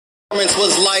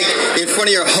Was like in front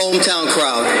of your hometown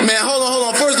crowd? Man, hold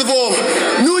on. First of all,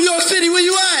 New York City, where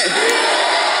you at?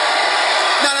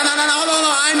 No, hold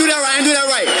on. I ain't do that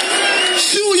right.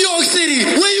 New York City,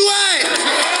 where you at?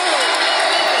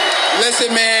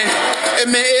 Listen, man,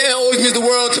 it always means the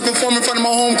world to perform in front of my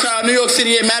home crowd, New York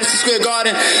City at Madison Square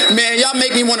Garden. Man, y'all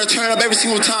make me want to turn up every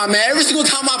single time, man. Every single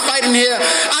time I fight in here,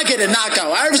 I get a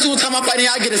knockout. Every single time I fight in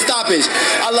here, I get a stoppage.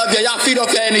 I love y'all. Y'all feed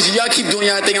off your energy. Y'all keep doing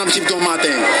y'all thing. I'm gonna keep doing my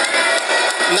thing.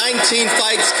 19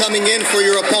 fights coming in for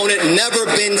your opponent, never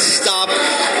been stopped.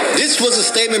 This was a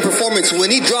statement performance. When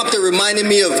he dropped it, reminded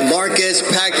me of Marquez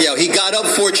Pacquiao. He got up,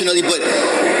 fortunately, but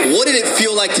what did it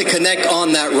feel like to connect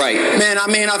on that right? Man, I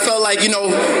mean, I felt like,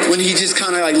 when he just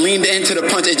kind of like leaned into the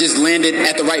punch, it just landed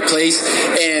at the right place,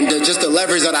 and just the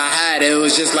leverage that I had, it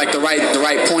was just like the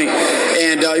right point.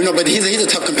 And but he's a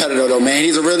tough competitor though, man.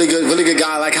 He's a really good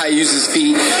guy. I like how he uses his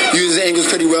feet, uses angles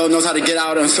pretty well, knows how to get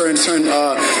out in certain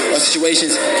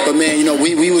situations. But man,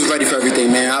 we was ready for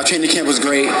everything, man. Our training camp was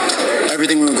great.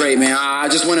 Everything went great, man. I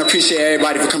just want to appreciate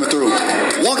everybody for coming through.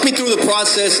 Walk me through the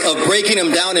process of breaking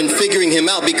him down and figuring him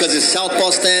out, because his southpaw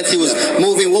stance, he was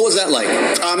moving. What was that like?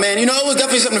 Man, it was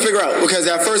definitely something to figure out, because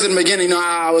at first in the beginning,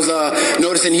 I was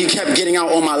noticing he kept getting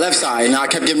out on my left side, and I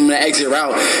kept giving him the exit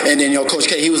route. And then, Coach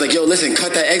K, he was like, listen,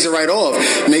 cut that exit right off.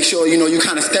 Make sure, you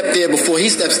kind of step there before he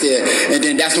steps there. And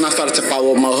then that's when I started to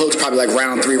follow up my hooks, probably like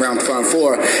round 3, round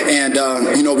 4.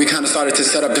 And, we kind of started to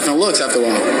set up different looks after a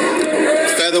while.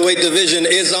 Featherweight division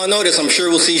is on notice. I'm sure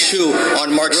we'll see Shu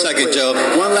on March 2nd, Joe.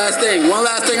 One last thing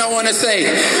I want to say.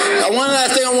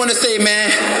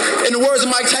 Man. In the words of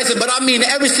Mike Tyson, but I mean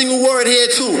every single word here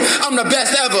too. I'm the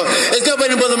best ever. There's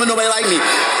nobody but nobody like me.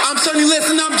 I'm Sonny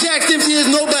Liston, I'm Jack Dempsey.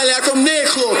 There's nobody from their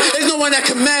club. There's no one that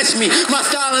can match me. My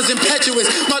style is impetuous.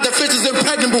 My defense is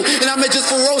impregnable. And I'm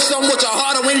just ferocious. I'm with your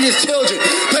heart of winning his children.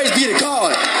 Praise be to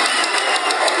God.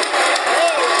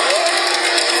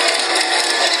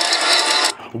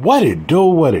 What it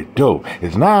do?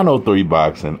 It's 903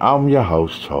 Boxing. I'm your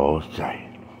host, Charles J.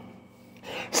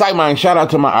 Say, man, shout out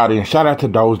to my audience. Shout out to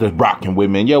those that's rocking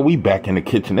with me. And we back in the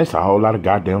kitchen. There's a whole lot of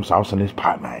goddamn sauce in this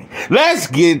pot, man. Let's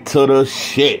get to the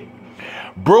shit.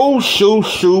 Bruce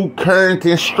Shu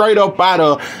Carrington, straight up out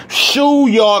of Shoe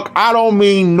York. I don't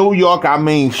mean New York. I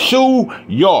mean Shoe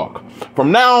York.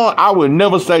 From now on, I will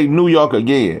never say New York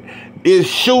again. It's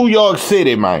Shoe York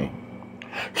City, man.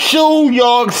 Shoe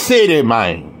York City,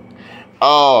 man.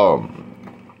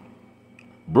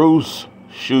 Bruce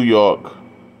Shoe York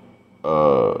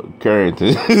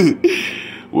Carrington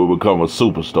will become a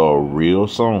superstar real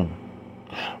soon.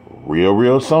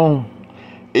 Real soon.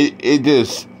 It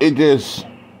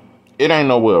ain't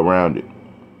no way around it.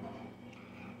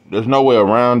 There's no way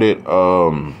around it.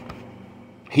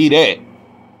 He that.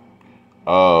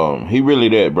 He really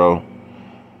that, bro.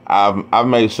 I've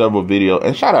made several videos,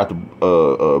 and shout out to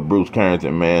Bruce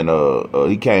Carrington, man.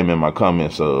 He came in my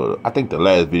comments. I think the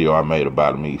last video I made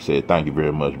about him, he said, "Thank you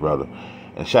very much, brother."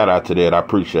 And shout out to that. I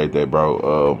appreciate that,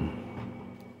 bro.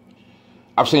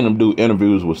 I've seen him do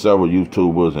interviews with several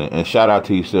YouTubers, and shout out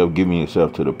to yourself, giving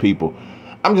yourself to the people.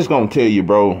 I'm just gonna tell you,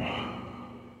 bro.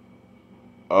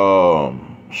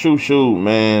 Shoot,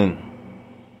 man.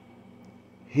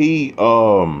 He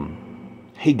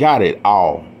got it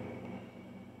all.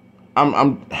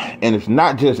 And it's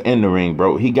not just in the ring,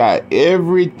 bro. He got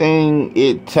everything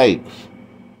it takes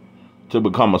to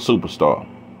become a superstar.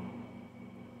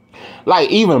 Like,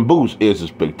 even Boots is as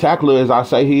spectacular as I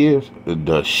say he is,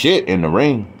 the shit in the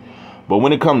ring. But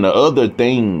when it comes to other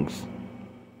things,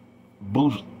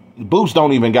 Boots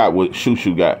don't even got what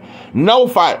Shoo got. No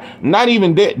fight, not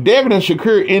even Devin and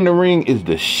Shakur in the ring is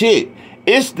the shit.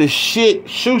 It's the shit.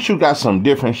 Shoo got some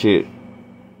different shit.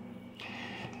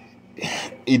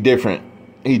 He different.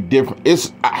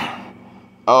 It's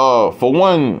for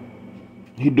one,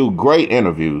 he do great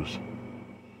interviews.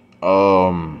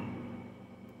 I'm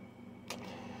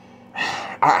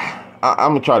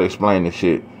gonna try to explain this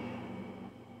shit.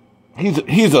 I'm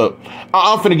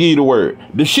finna give you the word.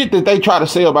 The shit that they try to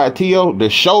say about T.O., the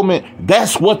showman,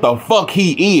 that's what the fuck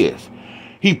he is.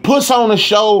 He puts on a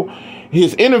show.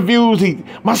 His interviews,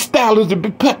 my style is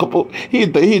impeccable. He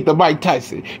hit the Mike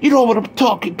Tyson. You know what I'm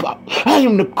talking about? I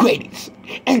am the greatest.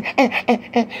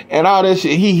 And all that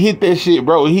shit. He hit that shit,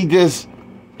 bro. He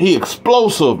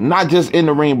explosive, not just in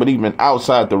the ring, but even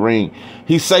outside the ring.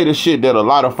 He say the shit that a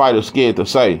lot of fighters scared to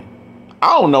say.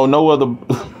 I don't know no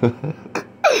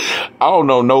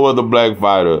other black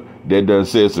fighter that done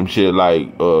said some shit like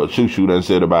Shoo done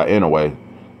said about Anyway.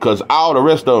 Cause all the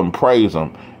rest of them praise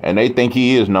him. And they think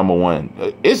he is number one.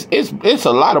 It's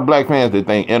a lot of black fans that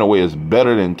think Anyway is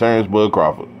better than Terrence Bud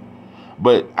Crawford.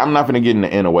 But I'm not going to get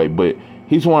into Anyway. But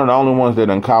He's one of the only ones that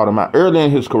done called him out early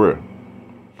in his career.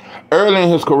 Early in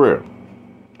his career.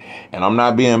 And I'm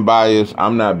not being biased.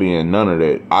 I'm not being none of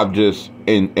that. I've just,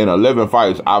 in 11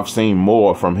 fights, I've seen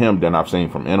more from him than I've seen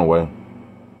from Inoue.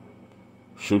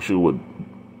 Shushu would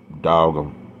dog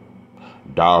him.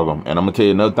 Dog him. And I'm going to tell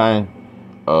you another thing.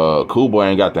 Cool Boy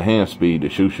ain't got the hand speed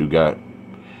that Shushu got.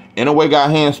 Inoue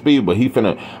got hand speed, but he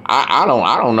finna, I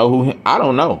don't know I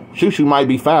don't know. Shushu might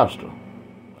be faster.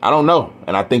 I don't know.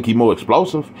 And I think he more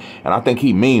explosive. And I think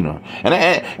he meaner.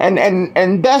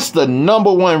 And that's the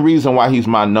number one reason why he's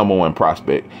my number one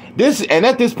prospect. And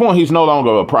at this point, he's no longer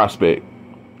a prospect.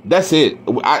 That's it.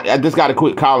 I just got to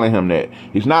quit calling him that.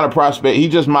 He's not a prospect.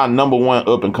 He's just my number one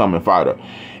up and coming fighter.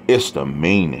 It's the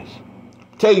meanest.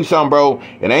 Tell you something, bro.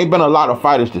 It ain't been a lot of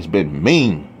fighters that's been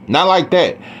mean. Not like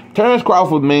that. Terrence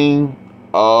Crawford mean.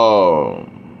 Tommy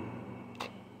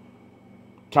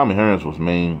Hearns was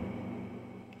mean.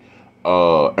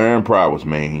 Aaron Pryor was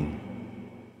mean.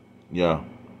 Yeah,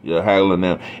 Hagler and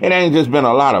them. It ain't just been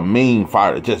a lot of mean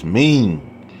fighters, just mean.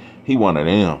 He one of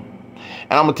them.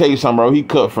 And I'm gonna tell you something, bro. He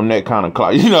cut from that kind of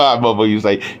cloth. You know how motherfucker you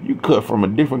say you cut from a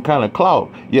different kind of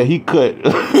cloth. Yeah, he cut.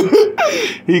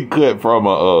 he cut from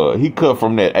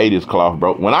that 80s cloth,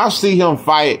 bro. When I see him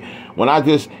fight,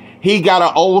 he got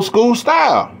an old school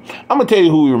style. I'm gonna tell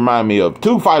you who he remind me of.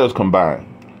 Two fighters combined: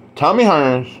 Tommy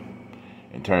Hearns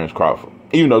and Terrence Crawford.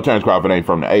 Even though Terrence Crawford ain't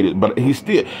from the 80s, but he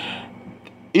still,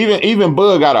 even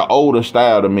Bud got an older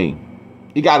style to me.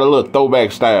 He got a little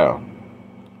throwback style.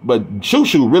 But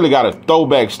Shushu really got a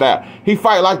throwback style. He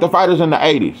fight like the fighters in the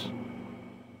 80s.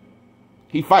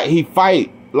 He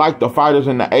fight like the fighters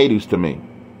in the 80s to me.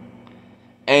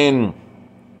 And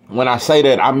when I say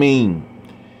that, I mean,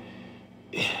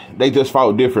 they just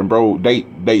fought different, bro.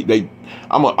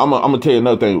 I'm gonna tell you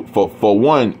another thing. For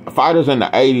one, fighters in the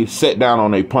 80s set down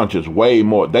on their punches way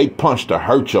more. They punch to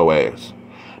hurt your ass.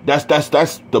 That's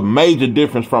the major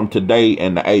difference from today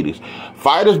and the 80s.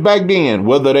 Fighters back then,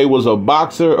 whether they was a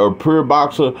boxer or pure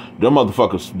boxer, them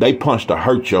motherfuckers, they punched to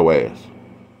hurt your ass.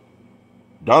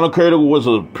 Donald Curtis was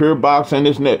a pure boxer and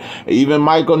this and that. Even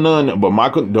Michael Nunn, the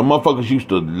motherfuckers used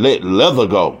to let leather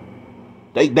go.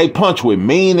 They punch with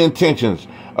mean intentions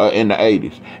in the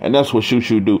 80s. And that's what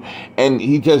Shushu do. And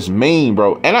he just mean,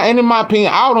 bro. And in my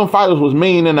opinion, all them fighters was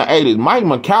mean in the 80s. Mike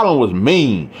McCallum was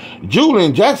mean.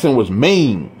 Julian Jackson was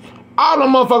mean. All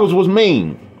them motherfuckers was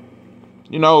mean.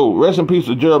 You know, rest in peace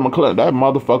to Gerald McClellan. That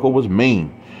motherfucker was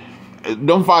mean.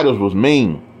 Them fighters was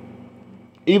mean.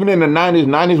 Even in the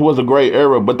 90s was a great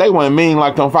era, but they weren't mean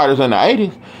like them fighters in the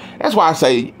 80s. That's why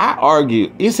I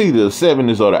argue it's either the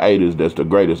 70s or the 80s that's the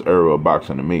greatest era of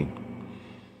boxing to me.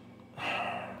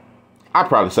 I'd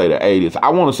probably say the 80s. I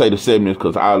want to say the 70s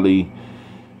because Ali,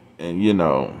 and you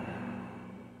know,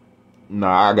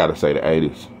 I got to say the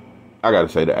 80s.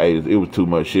 It was too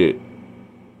much shit.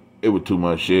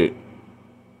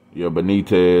 Yeah,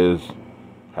 Benitez,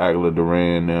 Hagler,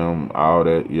 Duran, them, all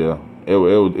that, yeah. It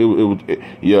was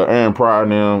Aaron Pryor,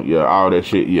 them, yeah, all that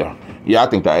shit, yeah. Yeah, I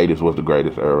think the 80s was the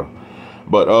greatest era.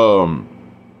 But,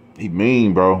 he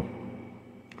mean, bro.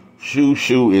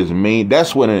 Shushu is mean.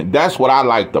 That's what I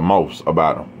like the most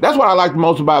about him. That's what I like the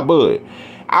most about Bud.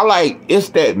 It's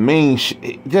that mean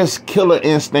just killer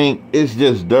instinct. It's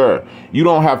just there. You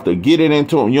don't have to get it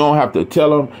into him. You don't have to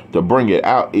tell him to bring it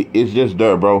out. It's just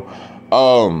there, bro.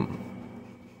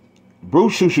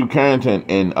 Bruce Shushu Carrington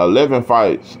in 11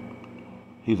 fights.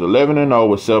 He's 11-0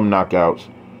 with 7 knockouts.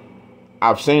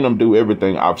 I've seen him do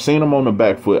everything. I've seen him on the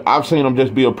back foot. I've seen him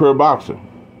just be a pure boxer.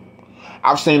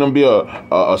 I've seen him be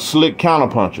a slick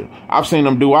counterpuncher. I've seen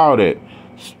him do all that.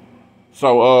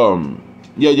 So,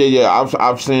 yeah.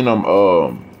 I've seen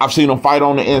him fight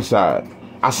on the inside.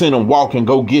 I've seen him walk and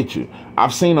go get you.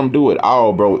 I've seen him do it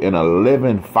all, bro, in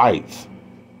 11 fights.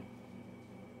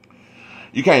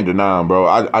 You can't deny him, bro.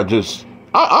 I'm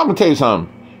gonna tell you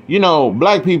something. You know,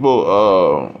 black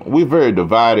people, we're very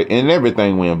divided in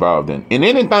everything we're involved in. In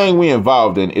anything we're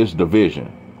involved in, it's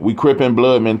division. We crippin'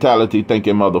 blood mentality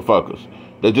thinking motherfuckers.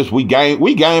 That just we gang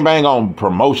bang on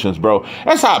promotions, bro.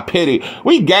 That's how petty.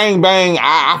 We gang bang.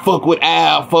 I fuck with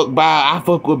Al, fuck Bob. I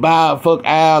fuck with Bob, fuck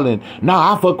Al, and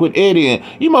I fuck with Eddie. And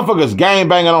you motherfuckers gang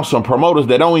banging on some promoters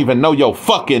that don't even know your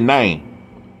fucking name.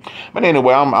 But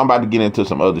anyway, I'm about to get into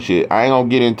some other shit. I ain't gonna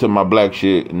get into my black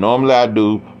shit. Normally I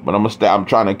do, but I'm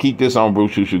trying to keep this on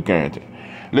Bruce Shushu Carrington.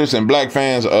 Listen, black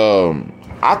fans,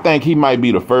 I think he might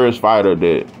be the first fighter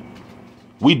that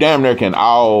we damn near can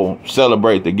all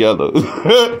celebrate together.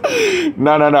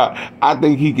 No. I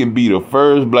think he can be the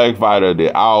first black fighter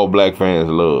that all black fans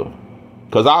love.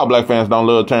 Because all black fans don't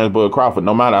love Terrence Bud Crawford,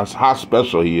 no matter how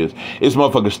special he is. This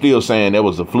motherfucker still saying that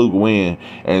was a fluke win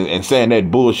and saying that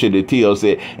bullshit that T.O.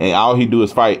 said, and all he do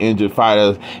is fight injured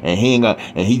fighters, and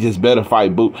he just better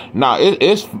fight Boot. Nah,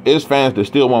 it's fans that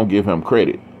still won't give him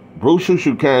credit. Bruce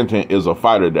Shushu Carrington is a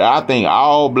fighter that I think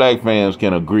all black fans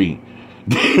can agree.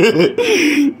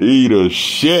 He the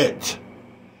shit.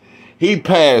 He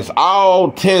passed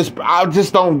all tests. I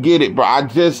just don't get it, bro.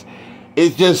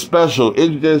 It's just special.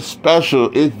 It's just special.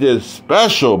 It's just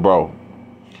special, bro.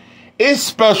 It's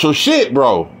special shit,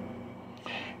 bro.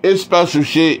 It's special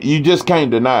shit. You just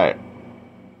can't deny it.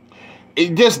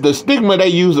 It just the stigma they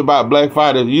use about black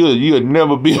fighters. You'll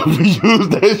never be able to use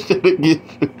that shit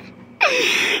against you.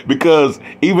 Because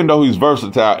even though he's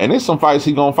versatile, and there's some fights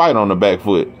he gonna fight on the back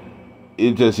foot.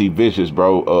 It's just he vicious,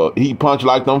 bro. He punched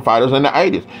like them fighters in the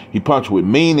 80s. He punched with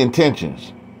mean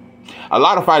intentions. A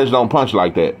lot of fighters don't punch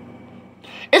like that.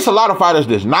 It's a lot of fighters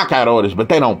that's knockout artists, but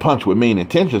they don't punch with mean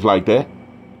intentions like that.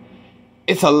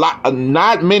 It's a lot.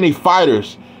 Not many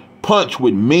fighters punch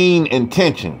with mean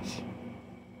intentions.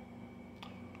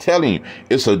 I'm telling you,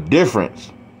 it's a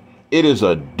difference. It is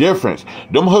a difference.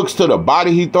 Them hooks to the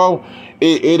body he throw,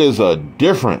 it is a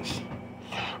difference.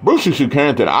 Bruce Shushu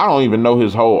Carrington, I don't even know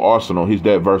his whole arsenal. He's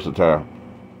that versatile.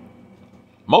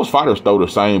 Most fighters throw the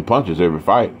same punches every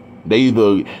fight. They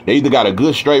either got a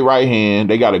good straight right hand,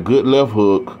 they got a good left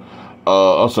hook,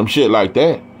 or some shit like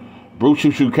that. Bruce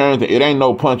Shushu Carrington, it ain't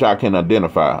no punch I can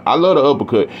identify. I love the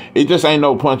uppercut. It just ain't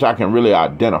no punch I can really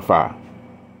identify.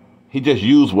 He just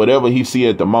used whatever he see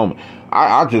at the moment.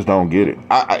 I just don't get it.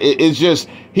 It's just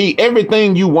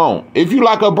everything you want. If you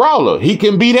like a brawler, he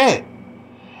can be that.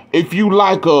 If you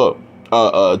like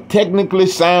a technically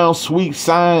sound, sweet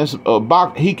science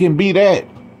box, he can be that.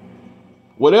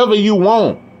 Whatever you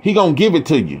want, he gonna give it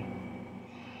to you.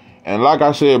 And like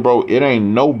I said, bro, it ain't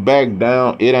no back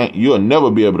down. You'll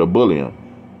never be able to bully him.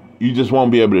 You just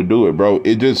won't be able to do it, bro.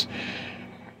 It just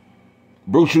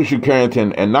Bruce Shushu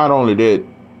Carrington, and not only that,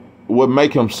 what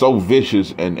make him so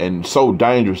vicious and so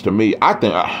dangerous to me,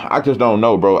 I just don't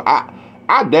know, bro. I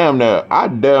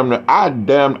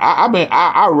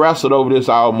wrestled over this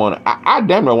all morning. I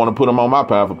damn near want to put him on my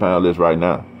pound for pound list right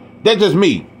now. That's just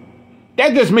me.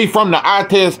 That's just me from the eye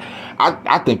test.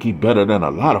 I think he's better than a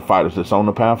lot of fighters that's on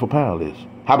the pound for pound list.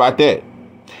 How about that?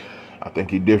 I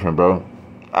think he's different, bro.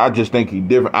 I just think he's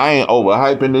different. I ain't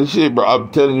overhyping this shit, bro. I'm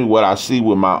telling you what I see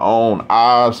with my own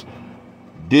eyes.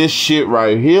 This shit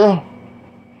right here.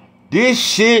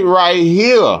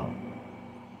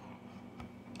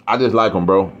 I just like him,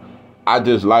 bro. I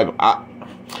just like him. I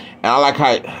like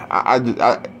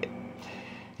how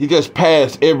he just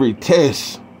passed every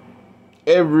test.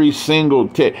 Every single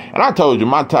test. And I told you,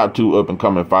 my top two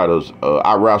up-and-coming fighters,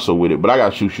 I wrestle with it, but I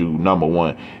got Shushu number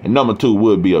one. And number two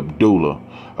would be Abdullah.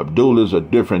 Abdullah's a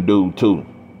different dude, too.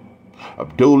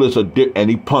 Abdullah's and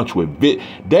he punched with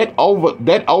that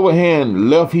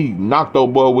overhand left he knocked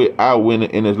old boy with out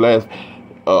in his last.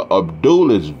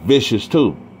 Abdullah's vicious,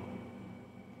 too.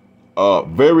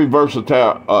 Very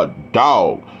versatile,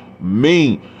 dog,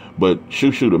 mean, but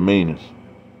Shushu the meanest.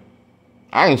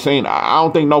 I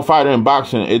don't think no fighter in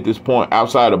boxing at this point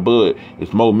outside of Bud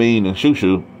is more mean than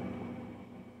Shushu.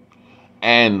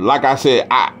 And like I said,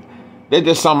 that's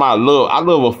just something I love. I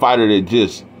love a fighter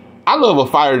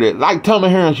that, like Tommy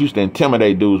Hearns used to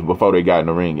intimidate dudes before they got in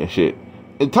the ring and shit.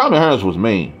 And Tommy Hearns was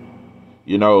mean.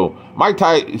 You know, Mike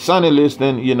Tyson, Sonny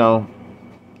Liston, you know,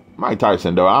 Mike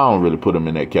Tyson, though, I don't really put him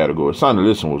in that category. Sonny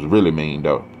Liston was really mean,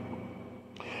 though.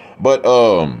 But,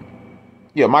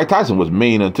 yeah, Mike Tyson was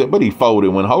mean but he folded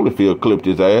when Holyfield clipped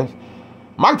his ass.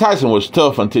 Mike Tyson was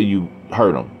tough until you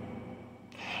hurt him.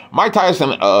 Mike Tyson,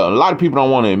 a lot of people don't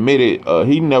want to admit it.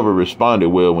 He never responded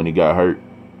well when he got hurt.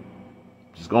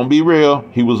 Just gonna be real.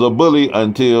 He was a bully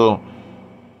until,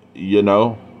 you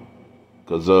know,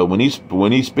 because when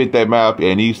he spit that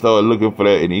mouthpiece and he started looking for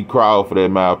that and he crawled for that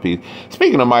mouthpiece.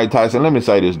 Speaking of Mike Tyson, let me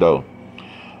say this though.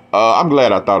 I'm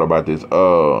glad I thought about this.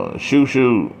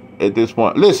 Shushu. At this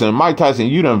point, listen, Mike Tyson,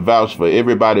 you done vouched for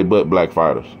everybody but black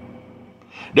fighters.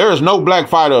 There is no black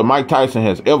fighter Mike Tyson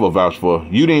has ever vouched for.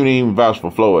 You didn't even vouch for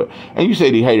Floyd. And you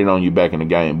said he hated on you back in the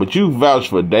game. But you vouched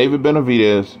for David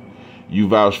Benavidez. You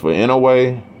vouched for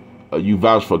Inoue. You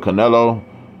vouched for Canelo.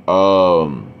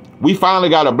 We finally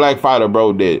got a black fighter,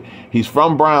 bro, that he's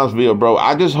from Brownsville, bro.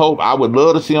 I would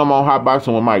love to see him on Hot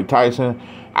Boxing with Mike Tyson.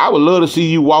 I would love to see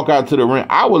you walk out to the ring.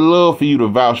 I would love for you to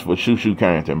vouch for Shushu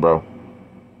Carrington, bro.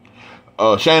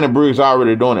 Shannon Briggs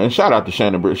already doing it, and shout out to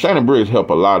Shannon Briggs. Shannon Briggs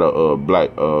helped a lot of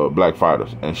black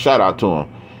fighters, and shout out to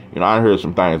him. You know, I heard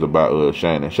some things about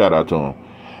Shannon. Shout out to him.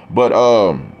 But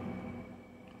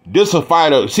This a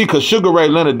fighter. See, because Sugar Ray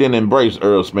Leonard didn't embrace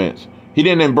Earl Spence. He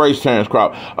didn't embrace Terrence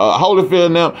Crawford. Holyfield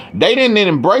and them, they didn't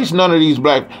embrace none of these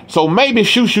black. So maybe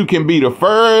Shushu can be the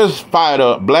first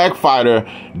fighter, black fighter,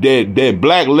 that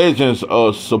black legends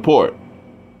support.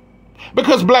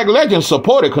 Because black legends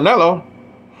supported Canelo.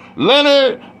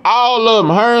 Leonard, all of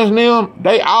them, Hearns and them,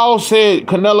 they all said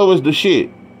Canelo is the shit.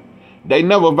 They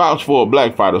never vouched for a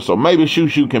black fighter. So maybe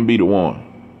Shushu can be the one.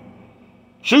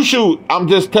 Shushu, I'm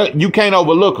just telling you, can't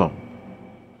overlook him.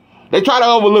 They try to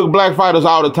overlook black fighters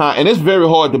all the time, and it's very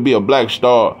hard to be a black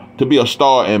star, to be a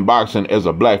star in boxing as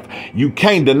a black. You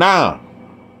can't deny him.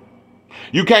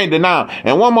 You can't deny him.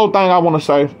 And one more thing I want to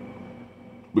say,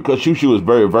 because Shushu is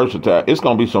very versatile, it's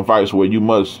gonna be some fights where you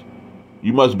must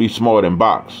be smart in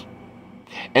box,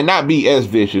 and not be as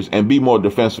vicious and be more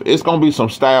defensive. It's gonna be some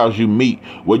styles you meet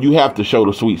where you have to show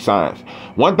the sweet science.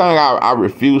 One thing I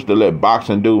refuse to let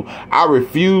boxing do, I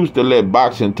refuse to let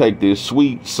boxing take this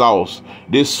sweet sauce,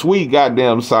 this sweet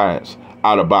goddamn science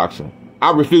out of boxing.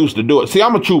 I refuse to do it. See,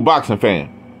 I'm a true boxing fan.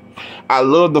 I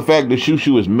love the fact that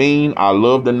Shushu is mean. I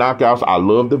love the knockouts. I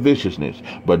love the viciousness.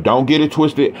 But don't get it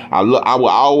twisted. I will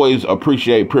always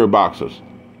appreciate pure boxers.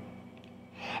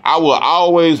 I will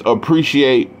always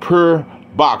appreciate pure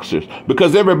boxers,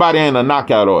 because everybody ain't a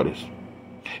knockout artist.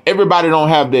 Everybody don't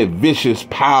have that vicious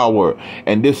power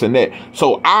and this and that.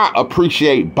 So I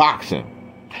appreciate boxing.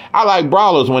 I like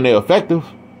brawlers when they're effective.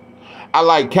 I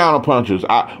like counterpunchers.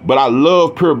 But I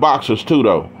love pure boxers too,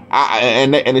 though.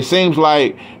 And it seems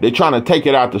like they're trying to take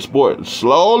it out the sport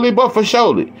slowly but for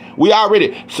surely. We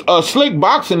already slick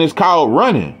boxing is called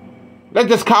running. Let's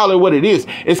just call it what it is.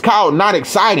 It's called not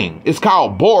exciting. It's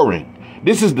called boring.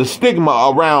 This is the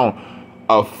stigma around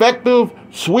effective,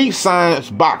 sweet science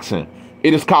boxing.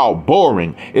 It is called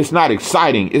boring. It's not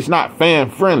exciting. It's not fan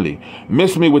friendly.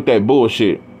 Miss me with that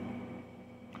bullshit.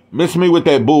 Miss me with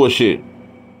that bullshit.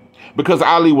 Because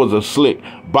Ali was a slick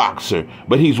boxer,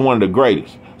 but he's one of the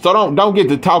greatest. So don't get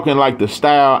to talking like the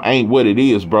style ain't what it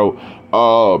is, bro.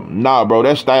 Nah, bro,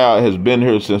 that style has been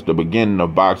here since the beginning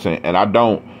of boxing, and I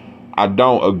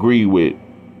don't agree with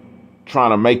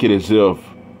trying to make it as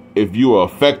if you're an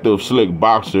effective, slick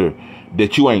boxer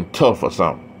that you ain't tough or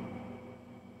something.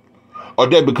 Or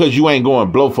that because you ain't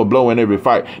going blow for blow in every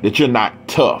fight, that you're not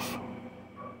tough.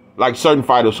 Like certain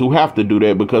fighters who have to do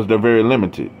that because they're very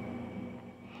limited.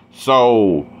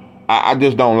 So I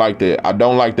just don't like that. I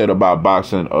don't like that about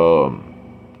boxing.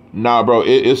 Nah, bro,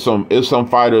 it's some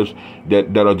fighters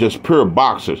that are just pure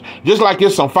boxers. Just like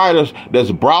it's some fighters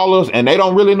that's brawlers and they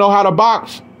don't really know how to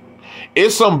box.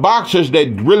 It's some boxers that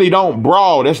really don't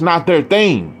brawl. That's not their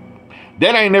thing.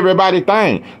 That ain't everybody's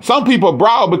thing. Some people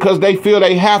brawl because they feel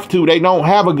they have to. They don't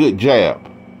have a good jab.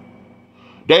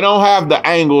 They don't have the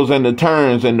angles and the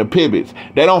turns and the pivots.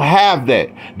 They don't have that.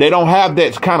 They don't have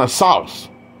that kind of sauce.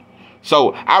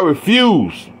 So I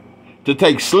refuse to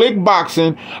take slick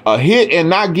boxing, a hit and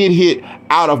not get hit,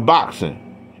 out of boxing.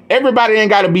 Everybody ain't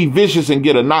got to be vicious and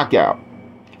get a knockout.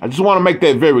 I just want to make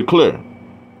that very clear.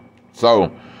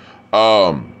 So,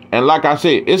 and like I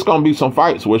said, it's going to be some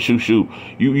fights where Shushu,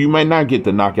 you may not get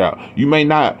the knockout. You may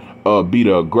not be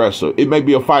the aggressor. It may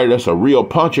be a fighter that's a real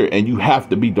puncher and you have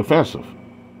to be defensive.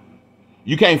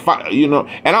 You can't fight, you know.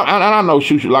 And I know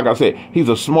Shushu, like I said, he's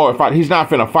a smart fighter. He's not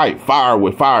finna fight fire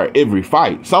with fire every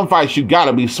fight. Some fights you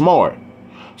gotta be smart.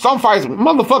 Some fights,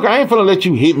 motherfucker, I ain't finna let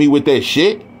you hit me with that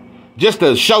shit just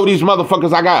to show these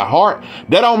motherfuckers I got heart.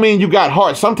 That don't mean you got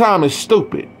heart. Sometimes it's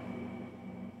stupid.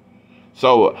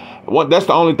 So that's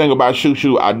the only thing about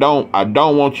Shushu. I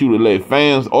don't want you to let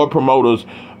fans or promoters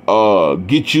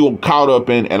get you caught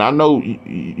up in. And I know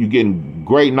you getting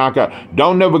great knockout.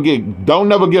 Don't never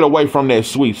get away from that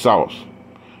sweet sauce.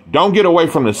 Don't get away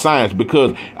from the science,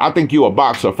 because I think you're a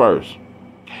boxer first.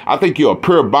 I think you're a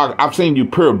pure boxer. I've seen you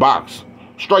pure box,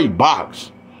 straight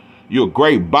box. You're a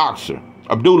great boxer.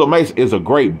 Abdullah Mace is a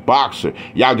great boxer.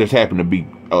 Y'all just happen to be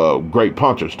great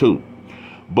punchers too.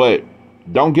 But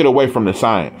don't get away from the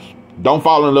science. Don't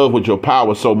fall in love with your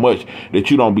power so much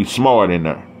that you don't be smart in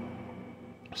there.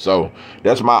 So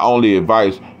that's my only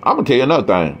advice. I'm gonna tell you another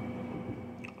thing.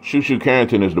 Shushu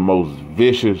Carrington is the most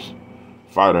vicious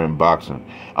fighter in boxing.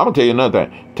 I'm gonna tell you another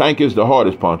thing. Tank is the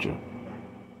hardest puncher.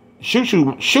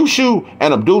 Shushu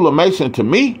and Abdullah Mason, to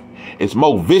me, is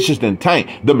more vicious than Tank.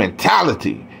 The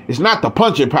mentality. It's not the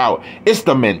punching power. It's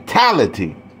the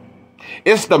mentality.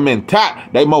 It's the mentality.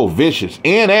 They more vicious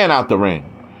in and out the ring.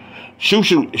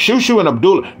 Shushu and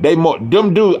Abdullah,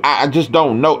 them dudes, I just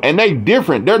don't know. And they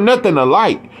different. They're nothing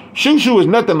alike. Shushu is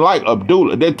nothing like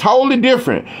Abdullah. They're totally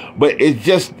different. But it's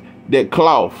just that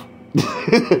cloth.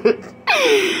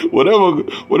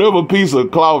 whatever piece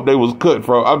of cloth they was cut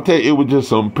from, I'm telling you, it was just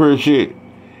some pure shit.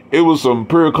 It was some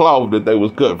pure cloth that they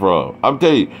was cut from. I'm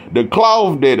telling you, the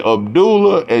cloth that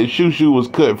Abdullah and Shushu was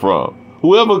cut from.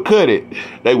 Whoever cut it,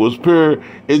 they was pure.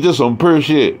 It's just some pure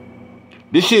shit.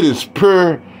 This shit is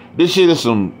pure. This shit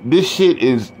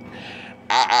is.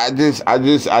 I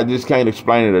just can't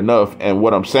explain it enough. And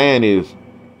what I'm saying is,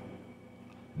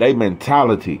 they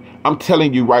mentality. I'm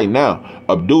telling you right now,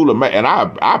 Abdullah, and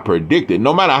I predicted,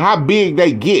 no matter how big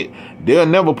they get, they'll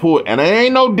never pull. And there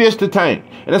ain't no diss to Tank.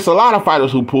 And there's a lot of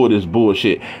fighters who pull this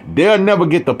bullshit. They'll never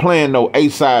get to playing no A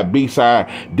side, B side.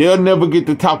 They'll never get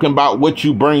to talking about what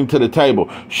you bring to the table.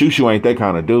 Shushu ain't that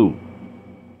kind of dude.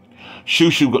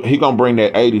 Shushu, he gonna bring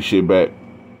that 80 shit back.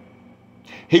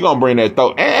 He gonna bring that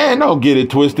throw. And don't get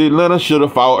it twisted. Leonard should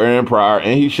have fought Aaron Pryor,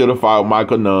 and he should have fought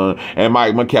Michael Nunn and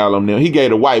Mike McCallum. Now, he gave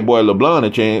the white boy LeBlanc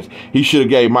a chance. He should have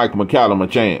gave Mike McCallum a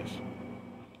chance.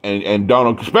 And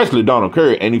Donald, especially Donald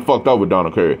Curry, and he fucked over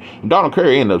Donald Curry. Donald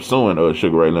Curry ended up suing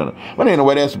Sugar Ray Leonard. But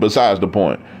anyway, that's besides the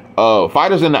point.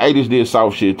 Fighters in the 80s did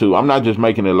soft shit too. I'm not just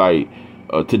making it like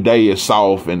today is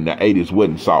soft and the 80s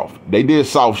wasn't soft. They did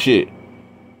soft shit.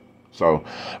 So,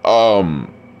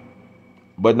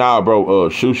 but nah, bro,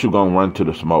 Shushu gonna run to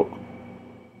the smoke.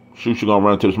 Shushu gonna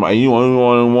run to the smoke. And you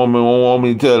want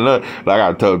me to tell another, like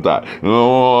I told that. You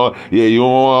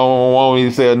don't want me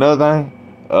to say another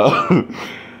thing?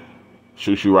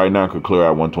 Shushu right now could clear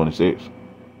out 126.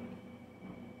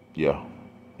 Yeah,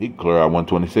 he could clear out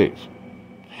 126.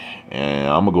 And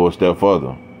I'm gonna go a step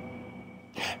further.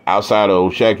 Outside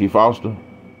of Shaqy Foster,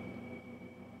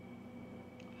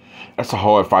 that's a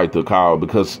hard fight to call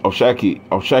because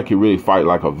O'Shaki really fight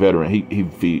like a veteran.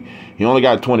 He only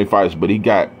got 20 fights, but he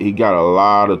got a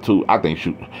lot of tools. I think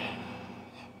I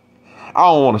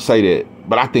don't want to say that,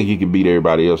 but I think he can beat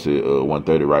everybody else at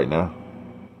 130 right now.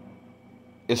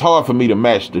 It's hard for me to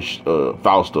match the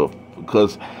Foster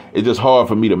because it's just hard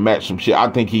for me to match some shit. I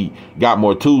think he got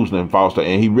more tools than Foster,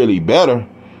 and he really better,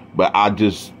 but I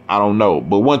don't know.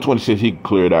 But 126, he can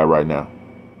clear it out right now,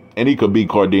 and he could beat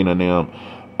Cordina and them.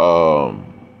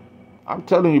 I'm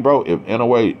telling you, bro, if in a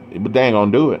way, but they ain't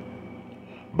gonna do it.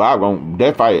 But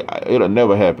that fight, it'll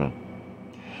never happen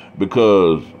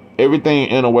because everything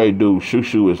in a way, dude,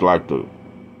 Shushu is like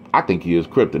I think he is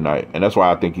kryptonite, and that's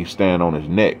why I think he's standing on his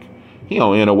neck. He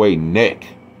on Inouye neck.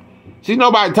 See,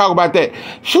 nobody talk about that.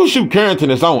 Shushu Carrington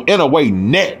is on Inouye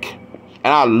neck.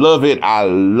 And I love it. I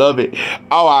love it.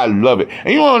 Oh, I love it.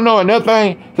 And you want to know another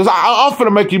thing? Because I'm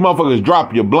finna make you motherfuckers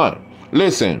drop your blunt.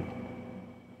 Listen.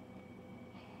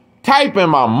 Type in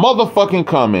my motherfucking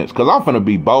comments, because I'm finna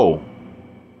be bold.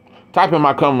 Type in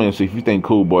my comments if you think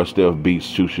Cool Boy Steph beats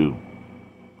Shushu.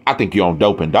 I think you're on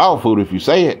dope and dog food if you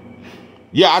say it.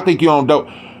 Yeah, I think you're on dope.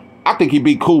 I think he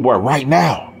beat Cool Boy right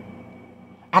now.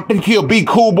 I think he'll beat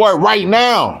Cool Boy right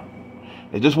now.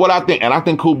 It's just what I think, and I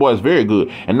think Cool Boy is very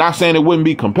good. And not saying it wouldn't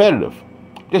be competitive.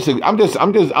 I'm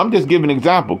just giving an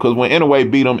example because when Inouye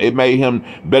beat him, it made him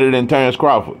better than Terrence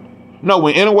Crawford. No,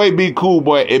 when Inouye beat Cool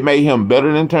Boy, it made him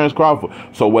better than Terrence Crawford.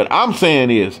 So what I'm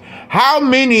saying is, how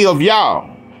many of you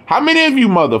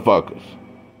motherfuckers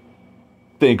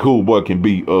think Cool Boy can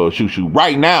beat Shushu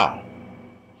right now?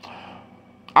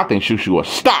 I think Shushu will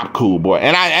stop Cool Boy.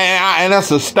 And and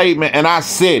that's a statement, and I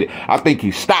said it. I think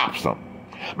he stops him.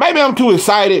 Maybe I'm too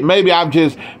excited. Maybe I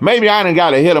done got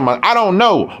to hit him. I don't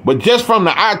know. But just from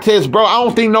the eye test, bro, I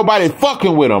don't think nobody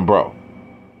fucking with him, bro.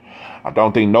 I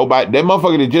don't think nobody. That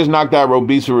motherfucker that just knocked out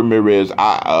Robisa Ramirez,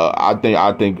 I think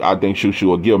Shushu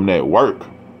will give him that work.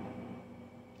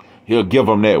 He'll give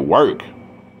him that work.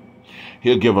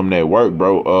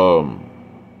 Bro.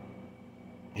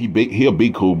 He'll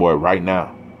beat Cool Boy right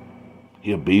now.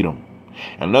 He'll beat him.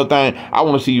 Another thing, I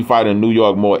want to see you fight in New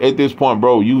York more. At this point,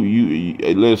 bro, you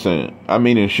listen. I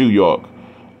mean, in New York,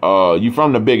 you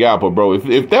from the Big Apple, bro.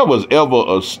 If there was ever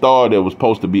a star that was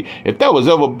supposed to be, if there was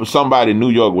ever somebody in New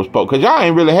York was supposed, because y'all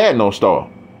ain't really had no star.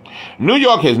 New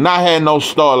York has not had no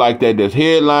star like that. That's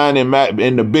headline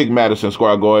in the big Madison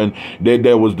Square Garden.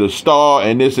 There was the star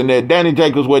and this and that. Danny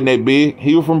Jacobs wasn't that big.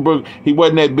 He was from Brooklyn. He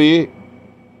wasn't that big.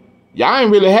 Y'all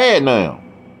ain't really had none.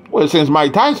 Well, since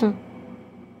Mike Tyson.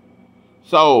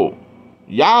 So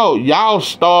y'all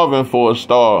starving for a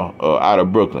star out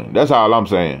of Brooklyn. That's all I'm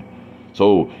saying.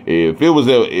 So if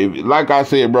like I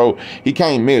said, bro, he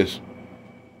can't miss.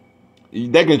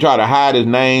 They can try to hide his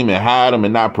name and hide him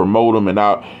and not promote him and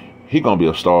not. He gonna be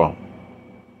a star.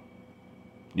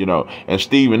 You know, and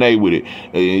Stephen A with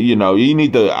it. You know, you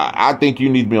need to. I think you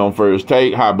need to be on First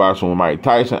Take, hot boxing with Mike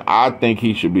Tyson. I think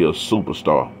he should be a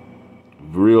superstar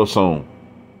real soon.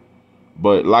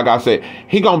 But like I said,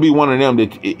 he gonna be one of them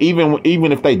that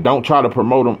even if they don't try to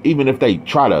promote him, even if they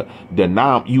try to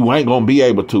deny him, you ain't gonna be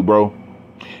able to, bro.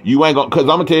 You ain't gonna, cause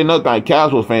I'm gonna tell you another thing,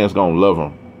 casual fans gonna love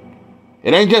him.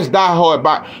 It ain't just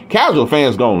diehard casual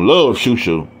fans gonna love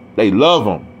Shushu. They love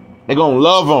him. They gonna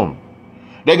love him.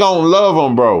 They gonna love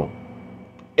him, bro.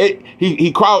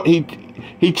 He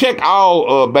checked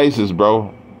all bases,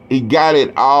 bro. He got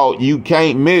it all. You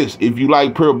can't miss. If you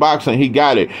like pure boxing, he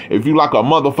got it. If you like a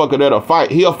motherfucker that'll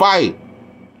fight, he'll fight.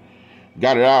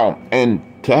 Got it all. And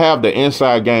to have the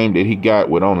inside game that he got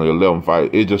with only 11 fights,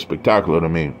 it's just spectacular to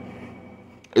me.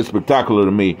 It's spectacular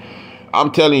to me.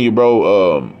 I'm telling you,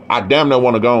 bro, I damn near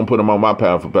want to go and put him on my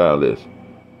pound for pound list.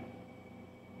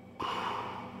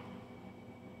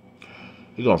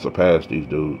 He's going to surpass these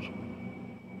dudes.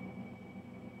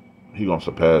 He's going to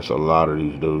surpass a lot of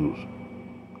these dudes.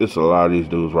 It's a lot of these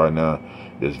dudes right now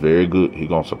that's very good. He's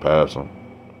going to surpass them.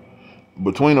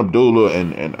 Between Abdullah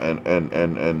and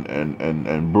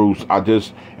Bruce, I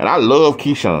love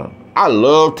Keyshawn. I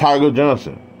love Tiger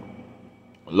Johnson.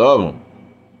 Love him.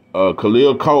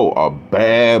 Khalil Cole, a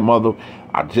bad mother.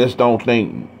 I just don't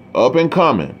think up and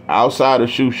coming outside of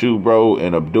Shushu, bro,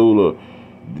 and Abdullah,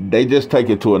 they just take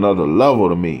it to another level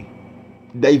to me.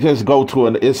 They just go to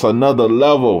it's another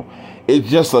level. It's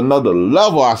just another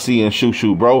level I see in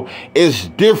Shushu, bro. It's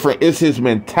different. It's his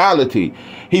mentality.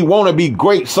 He want to be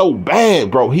great so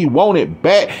bad, bro. He want it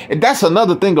bad. And that's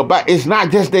another thing about it. It's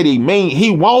not just that he mean.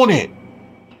 He want it.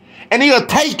 And he'll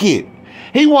take it.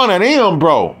 He one of them,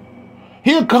 bro.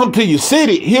 He'll come to your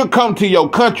city. He'll come to your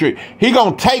country. He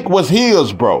gonna take what's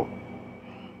his, bro.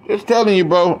 Just telling you,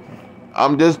 bro.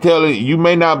 I'm just telling you, you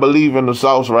may not believe in the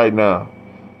sauce right now.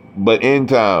 But in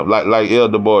time, like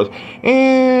Elder Boys,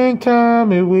 in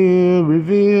time it will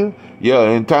reveal. Yeah,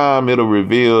 in time it'll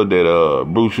reveal that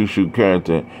Bruce Shushu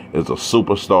Carrington is a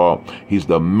superstar. He's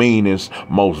the meanest,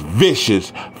 most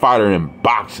vicious fighter in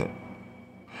boxing.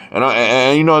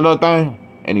 And you know another thing?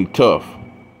 And he tough.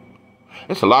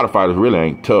 It's a lot of fighters really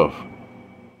ain't tough.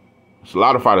 It's a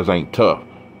lot of fighters ain't tough.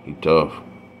 He tough.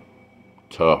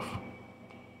 Tough.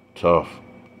 Tough.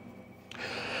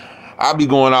 I'll be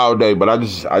going all day, but I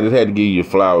just had to give you your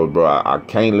flowers, bro. I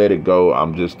can't let it go.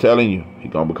 I'm just telling you,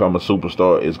 he's gonna become a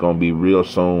superstar. It's gonna be real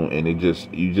soon, and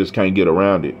you just can't get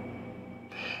around it.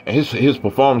 And his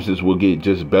performances will get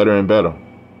just better and better.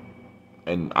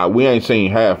 And we ain't seen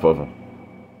half of him.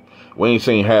 We ain't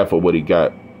seen half of what he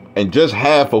got, and just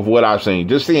half of what I've seen.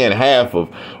 Just seeing half of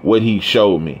what he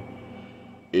showed me,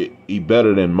 he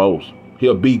better than most.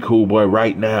 He'll beat Cool Boy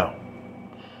right now.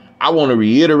 I want to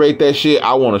reiterate that shit.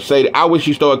 I want to say that I wish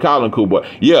he started calling Cool Boy.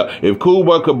 Yeah, if Cool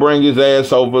Boy could bring his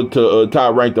ass over to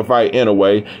top rank to fight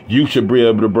anyway, you should be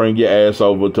able to bring your ass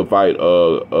over to fight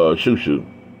Shushu.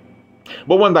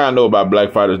 But one thing I know about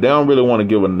black fighters, they don't really want to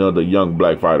give another young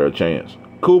black fighter a chance.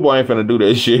 Cool Boy ain't finna do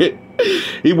that shit.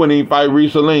 He wouldn't even fight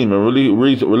Reese Salim, and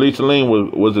Reese Salim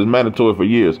was his mandatory for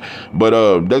years.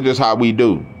 But that's just how we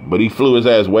do. But he flew his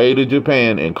ass way to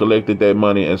Japan and collected that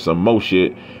money and some more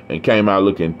shit, and came out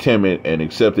looking timid and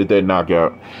accepted that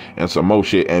knockout and some more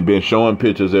shit, and been showing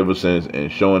pictures ever since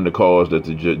and showing the cars that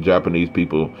the Japanese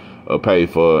people pay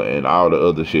for and all the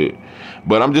other shit.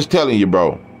 But I'm just telling you,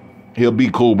 bro, he'll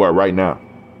beat Cool Boy right now.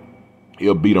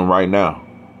 He'll beat him right now.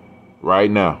 Right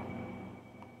now.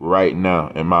 Right now,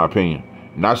 in my opinion.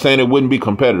 Not saying it wouldn't be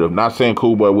competitive. Not saying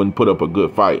Cool Boy wouldn't put up a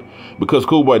good fight, because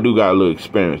Cool Boy do got a little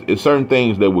experience. It's certain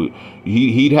things that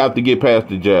he'd have to get past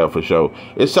the jab for sure.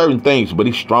 It's certain things, but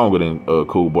he's stronger than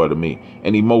Cool Boy to me,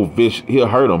 and he more vicious. He'll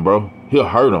hurt him, bro. He'll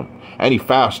hurt him, and he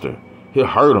faster. He'll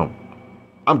hurt him.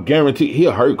 I'm guaranteed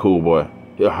he'll hurt Cool Boy.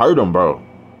 He'll hurt him, bro.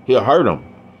 He'll hurt him.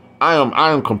 I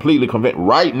am completely convinced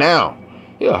right now.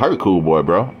 He'll hurt Cool Boy,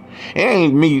 bro. It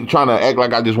ain't me trying to act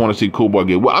like I just want to see Cool Boy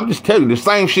get well. I'm just telling you, the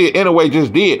same shit Anyway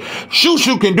just did.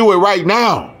 Shushu can do it right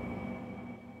now.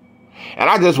 And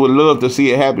I just would love to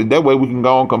see it happen. That way we can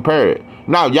go and compare it.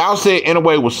 Now, y'all said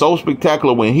Anyway was so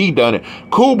spectacular when he done it.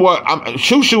 Cool Boy,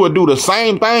 Shushu would do the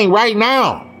same thing right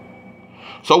now.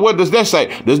 So what does that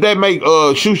say? Does that make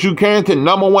Shushu Carrington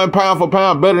 #1 pound for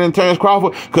pound better than Terrence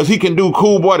Crawford? Because he can do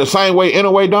Cool Boy the same way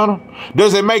Anyway done him?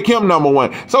 Does it make him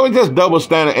 #1? So it's just double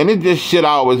standard, and it's just shit I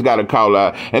always got to call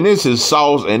out. And this is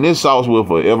sauce, and this sauce will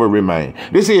forever remain.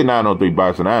 This is 903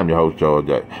 Boxing. I am your host, Charles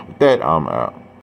Jack. With that, I'm out.